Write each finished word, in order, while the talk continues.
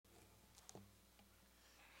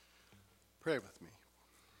Pray with me.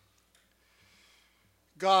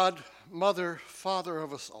 God, Mother, Father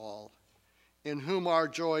of us all, in whom our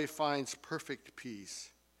joy finds perfect peace,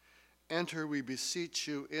 enter, we beseech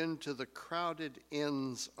you, into the crowded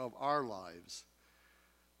inns of our lives.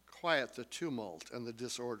 Quiet the tumult and the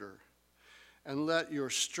disorder, and let your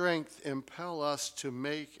strength impel us to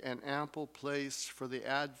make an ample place for the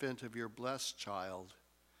advent of your blessed child,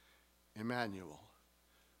 Emmanuel,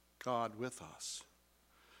 God with us.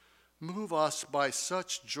 Move us by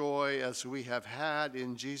such joy as we have had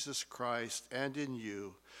in Jesus Christ and in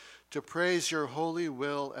you, to praise your holy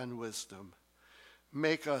will and wisdom.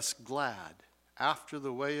 Make us glad after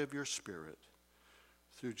the way of your Spirit,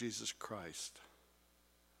 through Jesus Christ.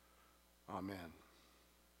 Amen.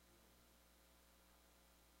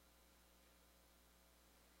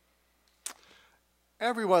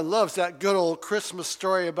 Everyone loves that good old Christmas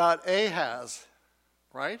story about Ahaz,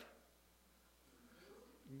 right?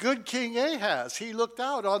 Good King Ahaz. He looked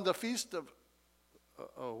out on the feast of,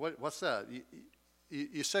 what's that?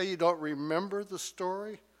 You say you don't remember the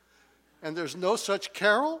story? And there's no such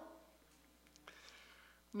carol?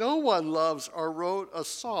 No one loves or wrote a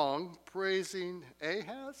song praising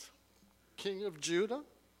Ahaz, king of Judah?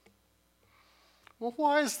 Well,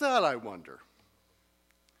 why is that, I wonder?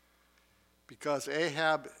 Because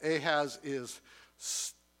Ahaz is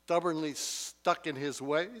stubbornly stuck in his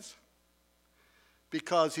ways?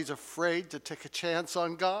 Because he's afraid to take a chance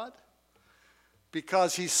on God?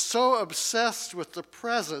 Because he's so obsessed with the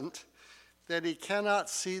present that he cannot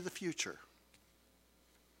see the future?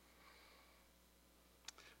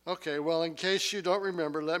 Okay, well, in case you don't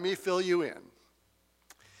remember, let me fill you in.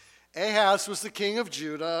 Ahaz was the king of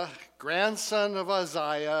Judah, grandson of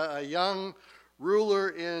Uzziah, a young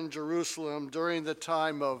ruler in Jerusalem during the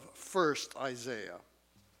time of first Isaiah.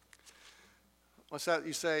 What's that?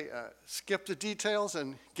 You say, skip the details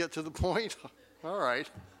and get to the point? All right.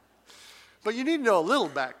 But you need to know a little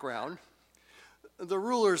background. The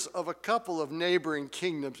rulers of a couple of neighboring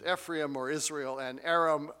kingdoms, Ephraim or Israel and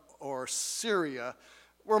Aram or Syria,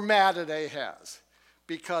 were mad at Ahaz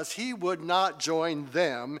because he would not join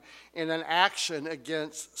them in an action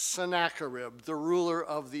against Sennacherib, the ruler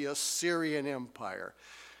of the Assyrian Empire.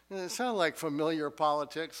 And it sounds like familiar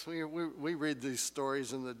politics. We read these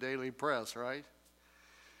stories in the daily press, right?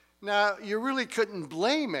 Now, you really couldn't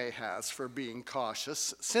blame Ahaz for being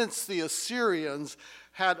cautious, since the Assyrians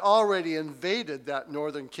had already invaded that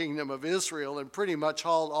northern kingdom of Israel and pretty much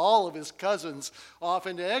hauled all of his cousins off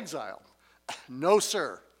into exile. No,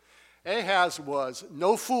 sir. Ahaz was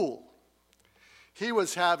no fool. He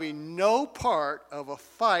was having no part of a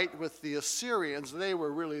fight with the Assyrians. They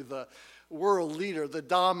were really the world leader, the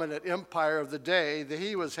dominant empire of the day.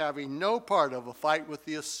 He was having no part of a fight with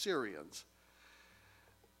the Assyrians.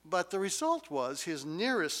 But the result was his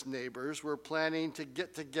nearest neighbors were planning to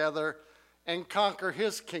get together and conquer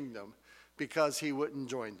his kingdom because he wouldn't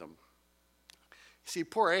join them. You see,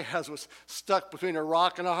 poor Ahaz was stuck between a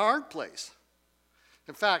rock and a hard place.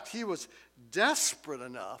 In fact, he was desperate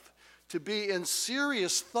enough to be in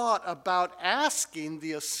serious thought about asking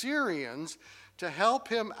the Assyrians to help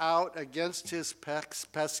him out against his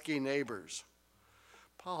pesky neighbors.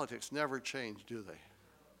 Politics never change, do they?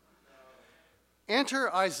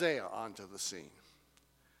 Enter Isaiah onto the scene.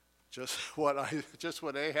 Just what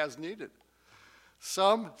Ahaz needed.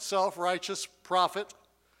 Some self-righteous prophet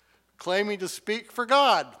claiming to speak for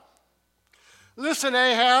God. Listen,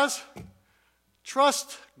 Ahaz,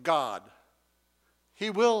 trust God. He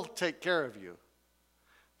will take care of you.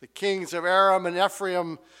 The kings of Aram and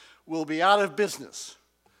Ephraim will be out of business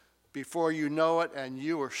before you know it, and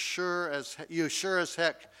you sure as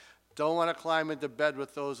heck don't want to climb into bed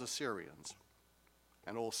with those Assyrians.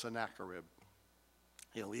 And old Sennacherib,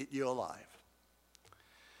 he'll eat you alive.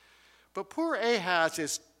 But poor Ahaz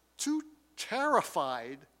is too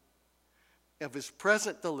terrified of his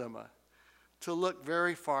present dilemma to look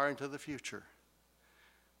very far into the future.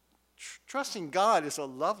 Trusting God is a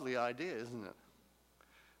lovely idea, isn't it?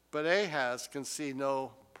 But Ahaz can see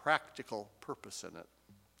no practical purpose in it.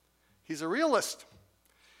 He's a realist.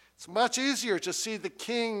 It's much easier to see the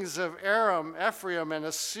kings of Aram, Ephraim, and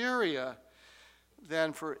Assyria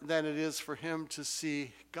than it is for him to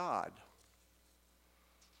see God.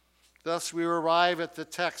 Thus we arrive at the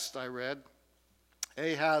text I read.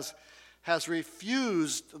 Ahaz has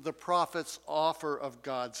refused the prophet's offer of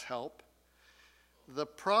God's help. The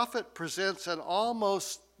prophet presents an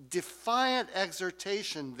almost defiant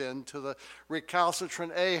exhortation then to the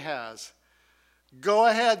recalcitrant Ahaz. Go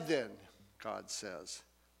ahead then, God says.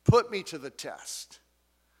 Put me to the test.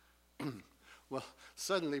 Well,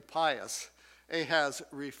 suddenly pious Ahaz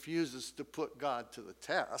refuses to put God to the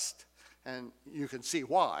test. And you can see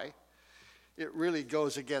why. It really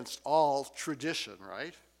goes against all tradition,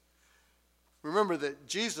 right? Remember that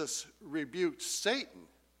Jesus rebuked Satan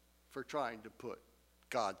for trying to put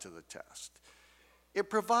God to the test. It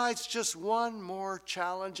provides just one more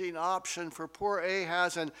challenging option for poor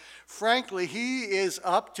Ahaz, and frankly, he is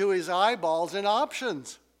up to his eyeballs in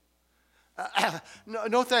options.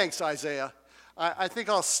 No thanks, Isaiah. I think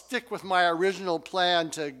I'll stick with my original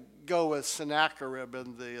plan to go with Sennacherib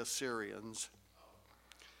and the Assyrians.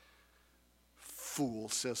 Fool,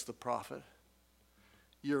 says the prophet.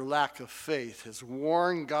 Your lack of faith has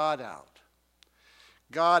worn God out.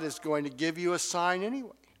 God is going to give you a sign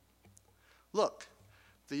anyway. Look,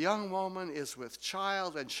 the young woman is with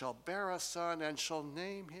child and shall bear a son and shall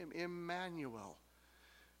name him Emmanuel,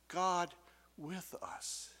 God with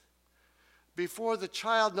us. Before the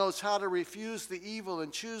child knows how to refuse the evil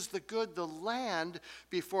and choose the good, the land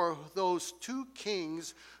before those two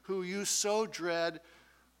kings who you so dread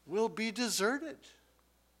will be deserted.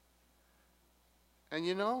 And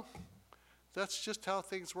you know, that's just how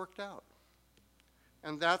things worked out.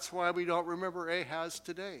 And that's why we don't remember Ahaz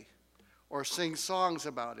today or sing songs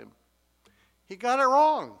about him. He got it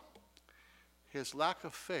wrong. His lack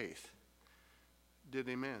of faith did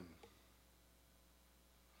him in.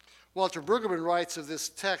 Walter Brueggemann writes of this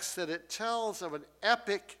text that it tells of an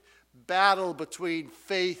epic battle between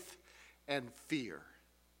faith and fear.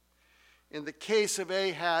 In the case of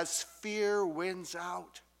Ahaz, fear wins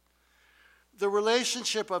out. The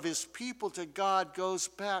relationship of his people to God goes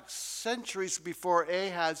back centuries before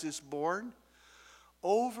Ahaz is born.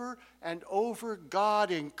 Over and over,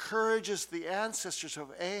 God encourages the ancestors of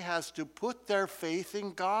Ahaz to put their faith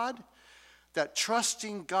in God, that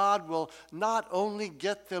trusting God will not only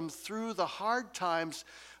get them through the hard times,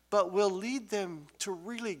 but will lead them to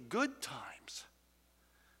really good times.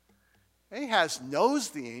 Ahaz knows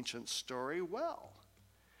the ancient story well,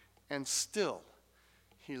 and still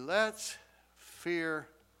he lets fear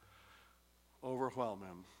overwhelm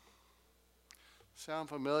him. Sound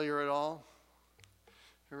familiar at all?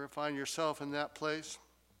 Ever find yourself in that place?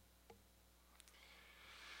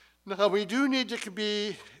 Now we do need to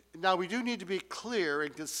be clear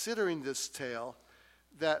in considering this tale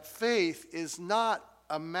that faith is not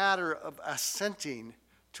a matter of assenting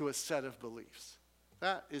to a set of beliefs.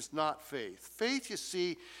 That is not faith. Faith, you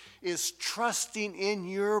see, is trusting in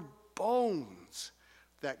your bones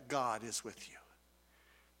that God is with you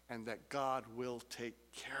and that God will take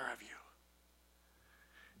care of you.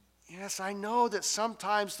 Yes, I know that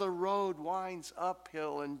sometimes the road winds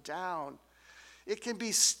uphill and down. It can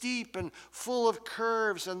be steep and full of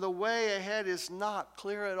curves, and the way ahead is not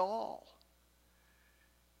clear at all.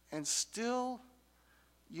 And still,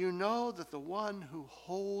 you know that the one who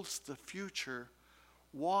holds the future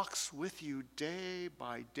walks with you day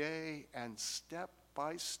by day and step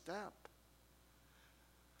by step.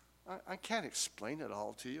 I can't explain it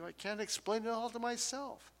all to you. I can't explain it all to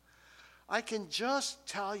myself. I can just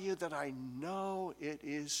tell you that I know it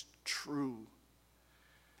is true.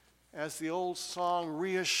 As the old song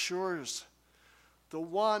reassures, the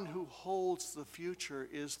one who holds the future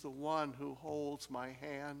is the one who holds my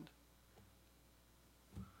hand.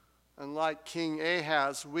 And like King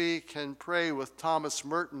Ahaz, we can pray with Thomas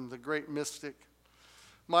Merton, the great mystic.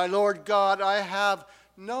 My Lord God, I have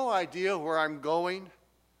no idea where I'm going.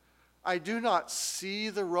 I do not see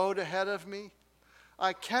the road ahead of me.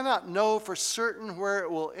 I cannot know for certain where it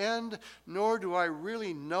will end, nor do I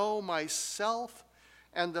really know myself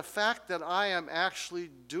and the fact that I am actually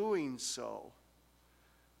doing so.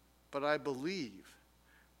 But I believe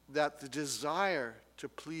that the desire to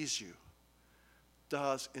please you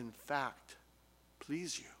does in fact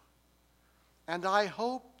please you. And I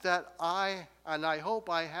hope I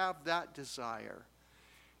have that desire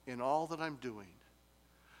in all that I'm doing.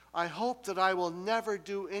 I hope that I will never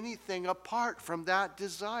do anything apart from that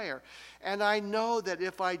desire. And I know that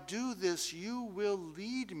if I do this, you will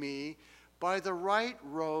lead me by the right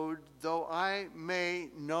road, though I may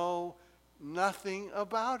know nothing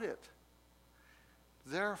about it.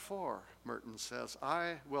 Therefore, Merton says,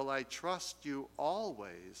 I trust you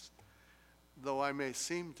always, though I may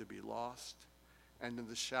seem to be lost and in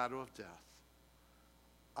the shadow of death.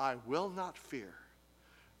 I will not fear,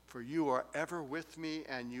 for you are ever with me,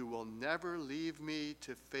 and you will never leave me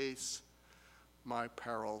to face my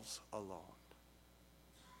perils alone.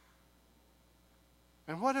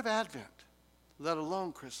 And what of Advent, let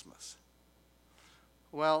alone Christmas?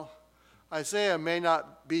 Well, Isaiah may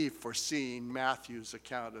not be foreseeing Matthew's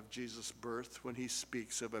account of Jesus' birth when he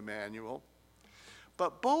speaks of Emmanuel,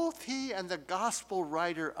 but both he and the gospel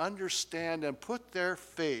writer understand and put their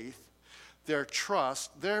faith their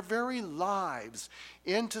trust, their very lives,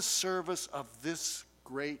 into service of this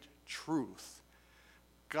great truth.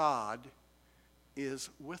 God is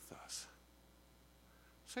with us.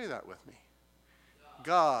 Say that with me.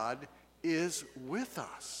 God is with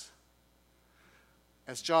us.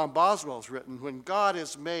 As John Boswell's written, when God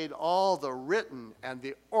has made all the written and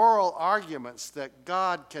the oral arguments that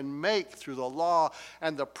God can make through the law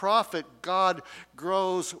and the prophet, God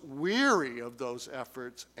grows weary of those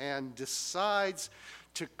efforts and decides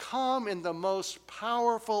to come in the most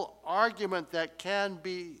powerful argument that can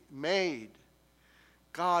be made.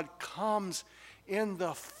 God comes in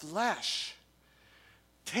the flesh,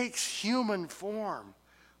 takes human form,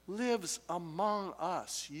 lives among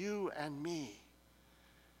us, you and me.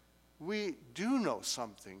 We do know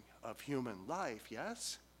something of human life,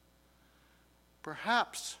 yes?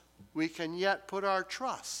 Perhaps we can yet put our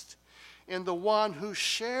trust in the one who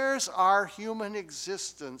shares our human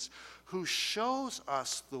existence, who shows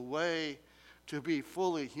us the way to be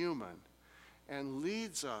fully human and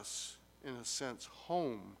leads us, in a sense,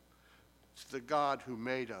 home to the God who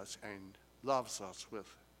made us and loves us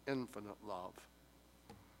with infinite love.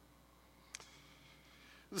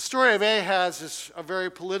 The story of Ahaz is a very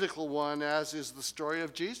political one, as is the story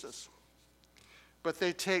of Jesus. But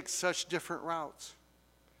they take such different routes.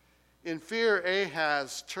 In fear,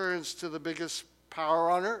 Ahaz turns to the biggest power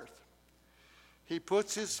on earth. He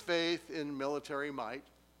puts his faith in military might.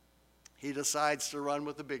 He decides to run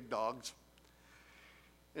with the big dogs.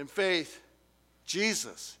 In faith,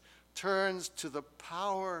 Jesus turns to the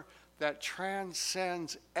power that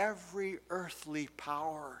transcends every earthly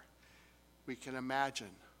power we can imagine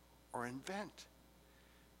or invent.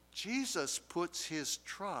 Jesus puts his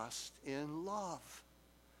trust in love.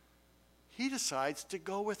 He decides to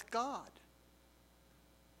go with God.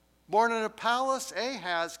 Born in a palace,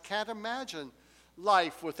 Ahaz can't imagine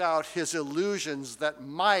life without his illusions that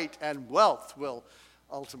might and wealth will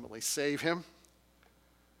ultimately save him.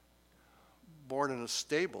 Born in a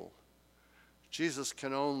stable, Jesus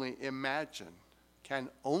can only imagine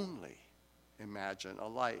a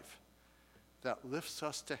life that lifts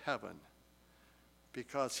us to heaven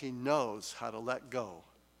because he knows how to let go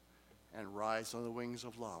and rise on the wings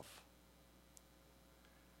of love.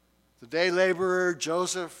 The day laborer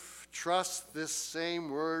Joseph trusts this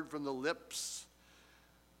same word from the lips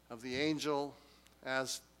of the angel,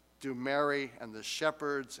 as do Mary and the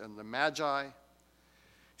shepherds and the Magi.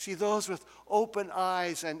 See, those with open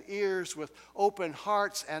eyes and ears, with open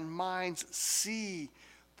hearts and minds, see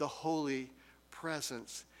the holy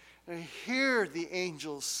presence. They hear the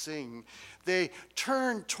angels sing. They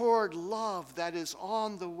turn toward love that is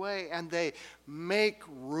on the way, and they make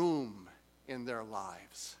room in their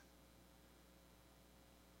lives.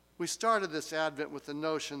 We started this Advent with the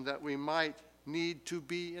notion that we might need to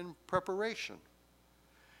be in preparation.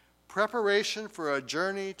 Preparation for a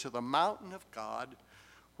journey to the mountain of God,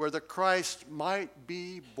 where the Christ might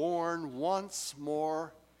be born once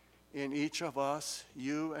more in each of us,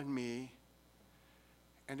 you and me.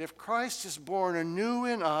 And if Christ is born anew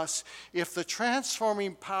in us, if the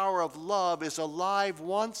transforming power of love is alive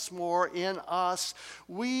once more in us,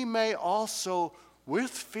 we may also, with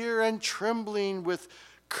fear and trembling, with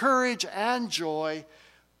courage and joy,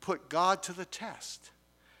 put God to the test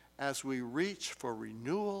as we reach for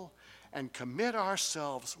renewal and commit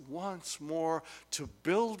ourselves once more to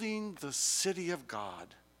building the city of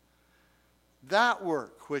God. That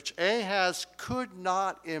work which Ahaz could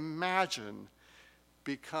not imagine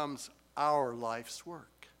becomes our life's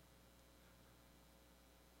work.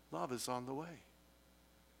 Love is on the way.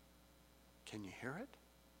 Can you hear it?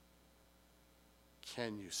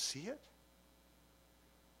 Can you see it?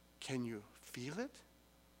 Can you feel it?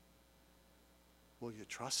 Will you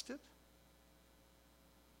trust it?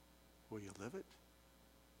 Will you live it?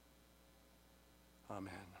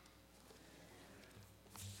 Amen.